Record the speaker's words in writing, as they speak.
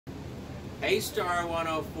Hey Star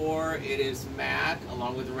 104, it is Matt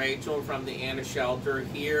along with Rachel from the Anna Shelter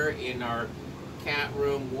here in our cat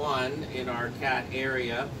room 1 in our cat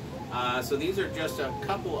area. So these are just a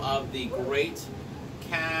couple of the great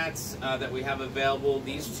cats that we have available.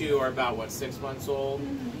 These two are about, what, 6 months old?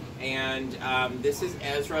 And this is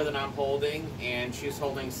Ezra that I'm holding, and she's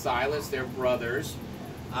holding Silas. They're brothers.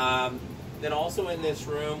 Then also in this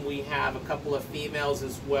room we have a couple of females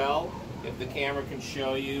as well, if the camera can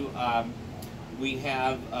show you. We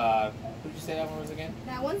have, who did you say that one was again?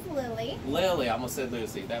 That one's Lily. Lily, I almost said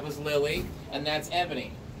Lucy. That was Lily, and that's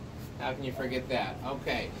Ebony. How can you forget that?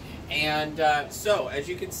 Okay, and so as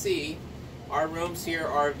you can see, our rooms here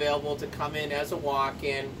are available to come in as a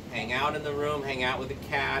walk-in, hang out in the room, hang out with the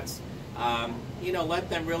cats. You know, let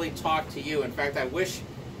them really talk to you. In fact, I wish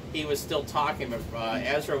he was still talking, but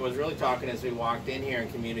Ezra was really talking as we walked in here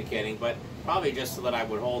and communicating, but probably just so that I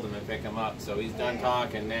would hold him and pick him up. So he's done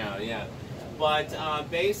talking now, yeah. But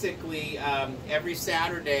basically, every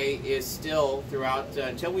Saturday is still throughout,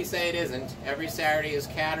 until we say it isn't, every Saturday is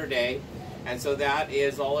Catterday. And so that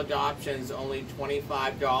is all adoptions, only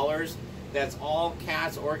 $25. That's all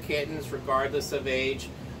cats or kittens, regardless of age.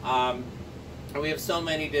 And we have so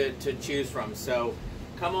many to choose from. So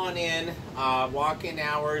come on in. Walk-in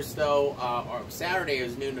hours, though, Saturday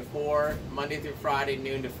is noon to 4, Monday through Friday,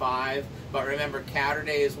 noon to 5. But remember,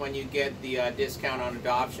 Catterday is when you get the discount on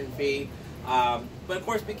adoption fee. But of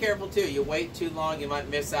course, be careful too. You wait too long, you might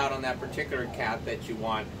miss out on that particular cat that you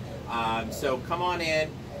want. So come on in,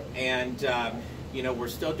 and you know, we're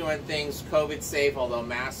still doing things COVID safe, although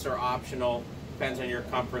masks are optional. Depends on your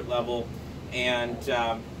comfort level. And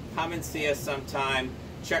come and see us sometime.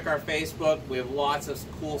 Check our Facebook. We have lots of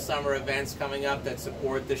cool summer events coming up that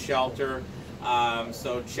support the shelter.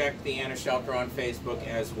 So check the Anna Shelter on Facebook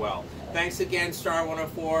as well. Thanks again, Star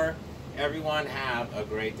 104. Everyone have a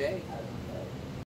great day.